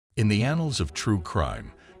In the annals of true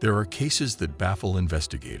crime, there are cases that baffle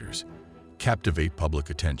investigators, captivate public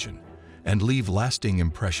attention, and leave lasting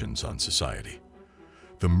impressions on society.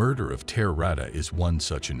 The murder of Tair Rada is one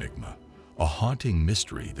such enigma, a haunting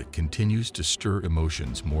mystery that continues to stir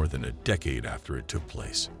emotions more than a decade after it took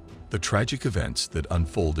place. The tragic events that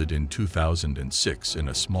unfolded in 2006 in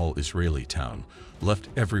a small Israeli town left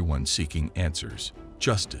everyone seeking answers,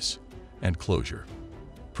 justice, and closure.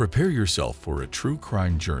 Prepare yourself for a true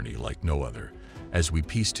crime journey like no other, as we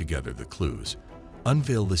piece together the clues,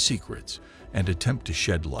 unveil the secrets, and attempt to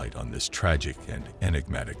shed light on this tragic and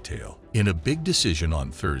enigmatic tale. In a big decision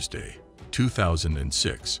on Thursday,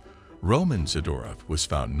 2006, Roman Zadorov was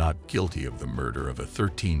found not guilty of the murder of a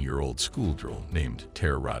 13-year-old schoolgirl named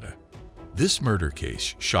Tair Rada. This murder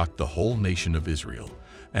case shocked the whole nation of Israel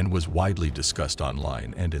and was widely discussed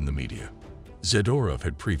online and in the media. Zadorov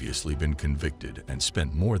had previously been convicted and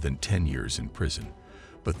spent more than 10 years in prison,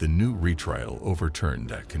 but the new retrial overturned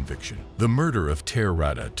that conviction. The murder of Tair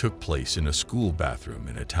Rada took place in a school bathroom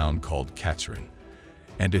in a town called Katzrin,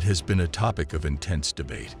 and it has been a topic of intense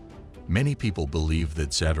debate. Many people believe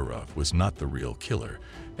that Zadorov was not the real killer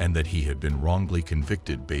and that he had been wrongly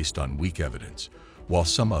convicted based on weak evidence, while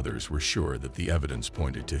some others were sure that the evidence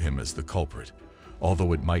pointed to him as the culprit,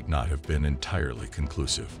 although it might not have been entirely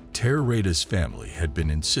conclusive. Tair Rada's family had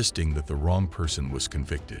been insisting that the wrong person was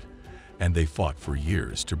convicted, and they fought for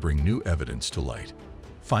years to bring new evidence to light.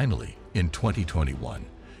 Finally, in 2021,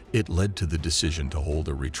 it led to the decision to hold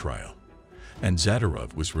a retrial, and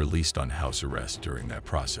Zadorov was released on house arrest during that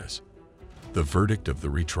process. The verdict of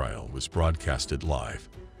the retrial was broadcasted live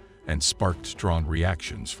and sparked strong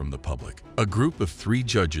reactions from the public. A group of 3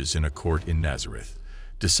 judges in a court in Nazareth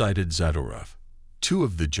decided Zadorov. 2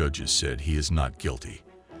 of the judges said he is not guilty,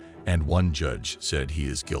 and 1 judge said he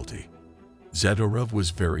is guilty. Zadorov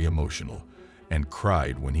was very emotional and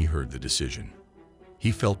cried when he heard the decision.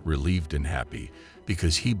 He felt relieved and happy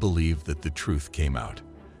because he believed that the truth came out,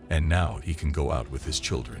 and now he can go out with his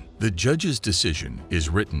children. The judge's decision is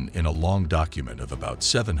written in a long document of about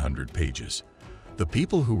 700 pages. The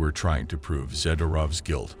people who were trying to prove Zadorov's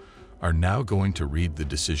guilt are now going to read the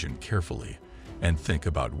decision carefully and think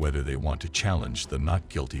about whether they want to challenge the not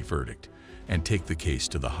guilty verdict and take the case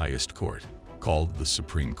to the highest court, called the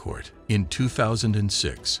Supreme Court. In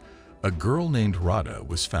 2006, a girl named Rada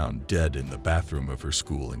was found dead in the bathroom of her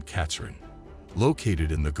school in Katzrin,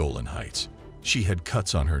 located in the Golan Heights. She had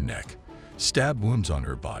cuts on her neck, stab wounds on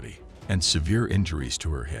her body, and severe injuries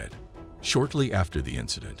to her head. Shortly after the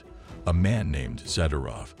incident, a man named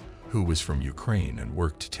Zadorov, who was from Ukraine and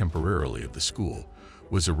worked temporarily at the school,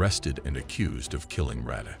 was arrested and accused of killing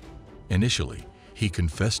Rada. Initially, he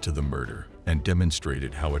confessed to the murder and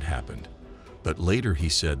demonstrated how it happened, but later he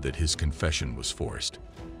said that his confession was forced,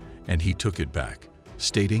 and he took it back,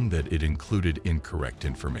 stating that it included incorrect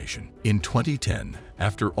information. In 2010,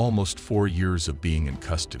 after almost 4 years of being in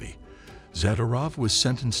custody, Zadorov was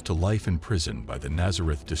sentenced to life in prison by the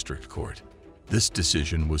Nazareth District Court. This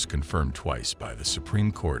decision was confirmed twice by the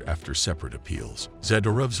Supreme Court after separate appeals.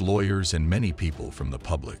 Zadorov's lawyers and many people from the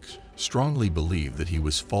public strongly believe that he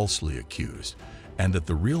was falsely accused and that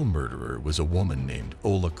the real murderer was a woman named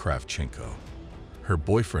Ola Kravchenko. Her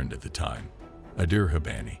boyfriend at the time, Adir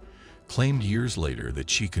Habani, claimed years later that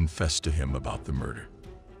she confessed to him about the murder.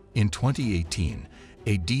 In 2018,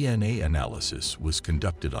 a DNA analysis was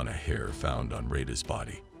conducted on a hair found on Rada's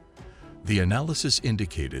body. The analysis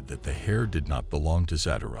indicated that the hair did not belong to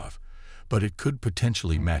Zadorov, but it could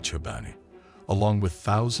potentially match Habani, along with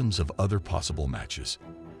thousands of other possible matches.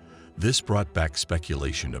 This brought back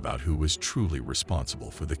speculation about who was truly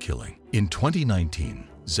responsible for the killing. In 2019,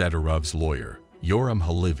 Zadorov's lawyer, Yoram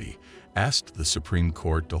Halevi, asked the Supreme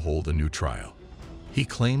Court to hold a new trial. He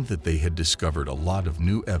claimed that they had discovered a lot of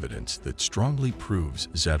new evidence that strongly proves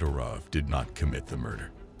Zadorov did not commit the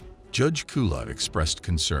murder. Judge Kula expressed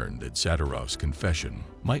concern that Zadorov's confession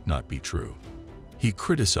might not be true. He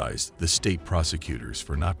criticized the state prosecutors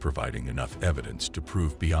for not providing enough evidence to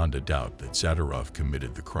prove beyond a doubt that Zadorov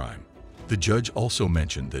committed the crime. The judge also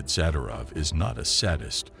mentioned that Zadorov is not a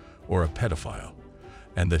sadist or a pedophile,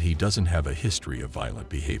 and that he doesn't have a history of violent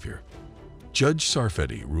behavior. Judge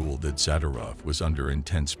Sarfati ruled that Zadorov was under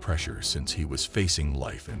intense pressure since he was facing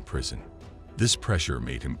life in prison. This pressure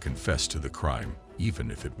made him confess to the crime,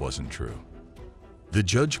 even if it wasn't true. The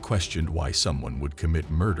judge questioned why someone would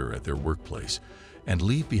commit murder at their workplace and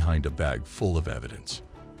leave behind a bag full of evidence.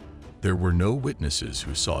 There were no witnesses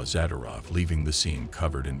who saw Zadorov leaving the scene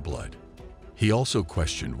covered in blood. He also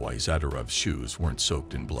questioned why Zadorov's shoes weren't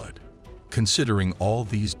soaked in blood. Considering all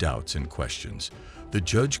these doubts and questions, the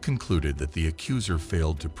judge concluded that the accuser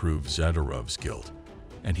failed to prove Zadorov's guilt,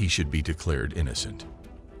 and he should be declared innocent.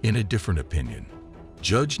 In a different opinion,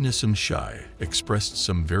 Judge Nissim Shai expressed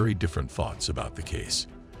some very different thoughts about the case.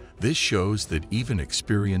 This shows that even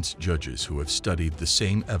experienced judges who have studied the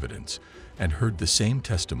same evidence and heard the same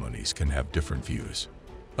testimonies can have different views.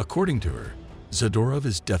 According to her, Zadorov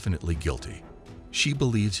is definitely guilty. She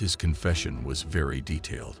believes his confession was very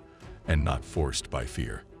detailed and not forced by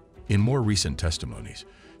fear. In more recent testimonies,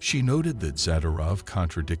 she noted that Zadorov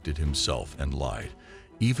contradicted himself and lied,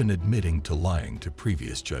 even admitting to lying to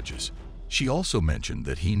previous judges. She also mentioned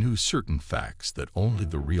that he knew certain facts that only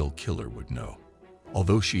the real killer would know.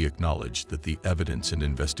 Although she acknowledged that the evidence and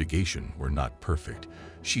investigation were not perfect,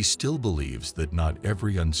 she still believes that not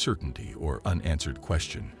every uncertainty or unanswered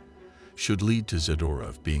question should lead to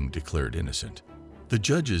Zadorov being declared innocent. The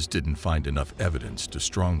judges didn't find enough evidence to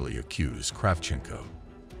strongly accuse Kravchenko.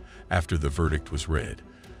 After the verdict was read,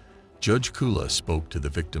 Judge Kula spoke to the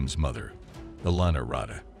victim's mother, Tair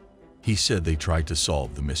Rada. He said they tried to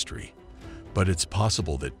solve the mystery, but it's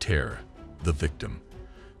possible that Tair, the victim,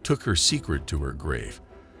 took her secret to her grave,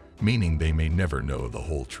 meaning they may never know the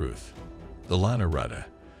whole truth. Tair Rada,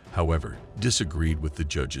 however, disagreed with the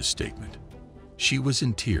judge's statement. She was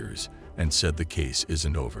in tears and said the case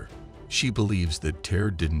isn't over. She believes that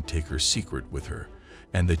Tair didn't take her secret with her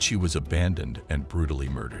and that she was abandoned and brutally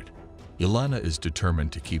murdered. Ilana is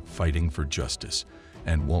determined to keep fighting for justice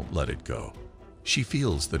and won't let it go. She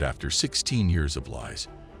feels that after 16 years of lies,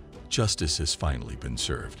 justice has finally been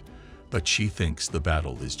served, but she thinks the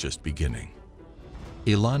battle is just beginning.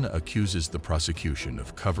 Ilana accuses the prosecution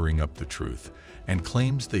of covering up the truth and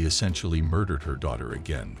claims they essentially murdered her daughter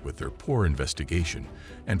again with their poor investigation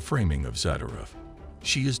and framing of Zadorov.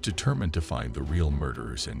 She is determined to find the real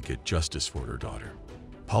murderers and get justice for her daughter.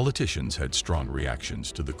 Politicians had strong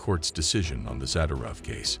reactions to the court's decision on the Zadorov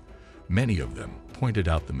case. Many of them pointed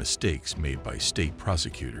out the mistakes made by state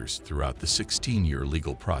prosecutors throughout the 16-year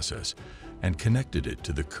legal process and connected it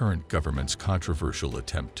to the current government's controversial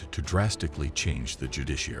attempt to drastically change the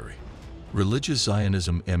judiciary. Religious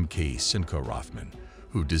Zionism M.K. Simcha Rothman,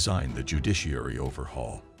 who designed the judiciary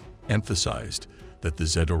overhaul, emphasized that the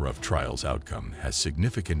Zadorov trial's outcome has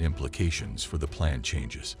significant implications for the planned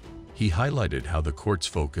changes. He highlighted how the court's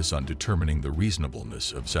focus on determining the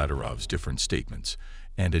reasonableness of Zadorov's different statements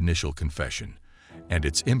and initial confession, and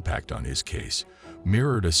its impact on his case,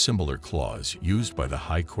 mirrored a similar clause used by the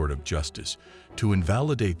High Court of Justice to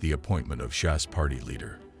invalidate the appointment of Shas party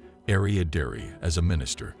leader, Aryeh Deri, as a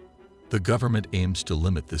minister. The government aims to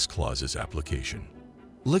limit this clause's application.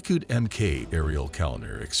 Likud MK Ariel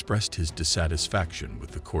Kalner expressed his dissatisfaction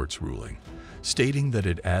with the court's ruling, stating that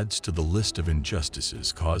it adds to the list of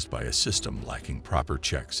injustices caused by a system lacking proper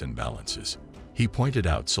checks and balances. He pointed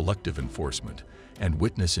out selective enforcement and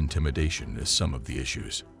witness intimidation as some of the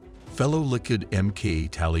issues. Fellow Likud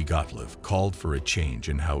MK Tali Gottlieb called for a change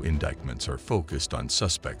in how indictments are focused on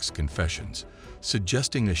suspects' confessions,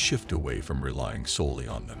 suggesting a shift away from relying solely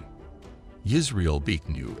on them. Yisrael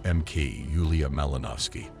Beeknu MK Yulia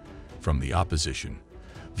Malinovsky, from the opposition,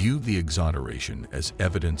 viewed the exoneration as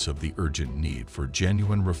evidence of the urgent need for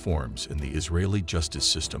genuine reforms in the Israeli justice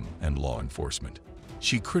system and law enforcement.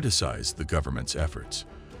 She criticized the government's efforts,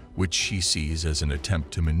 which she sees as an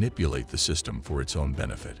attempt to manipulate the system for its own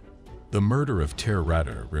benefit. The murder of Tair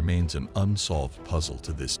Rada remains an unsolved puzzle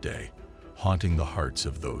to this day, haunting the hearts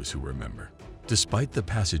of those who remember. Despite the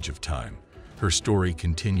passage of time, her story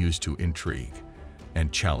continues to intrigue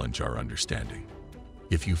and challenge our understanding.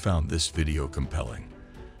 If you found this video compelling,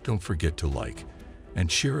 don't forget to like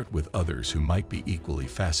and share it with others who might be equally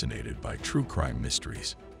fascinated by true crime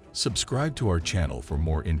mysteries. Subscribe to our channel for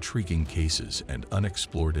more intriguing cases and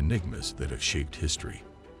unexplored enigmas that have shaped history.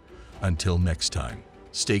 Until next time,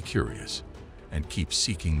 stay curious and keep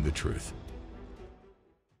seeking the truth.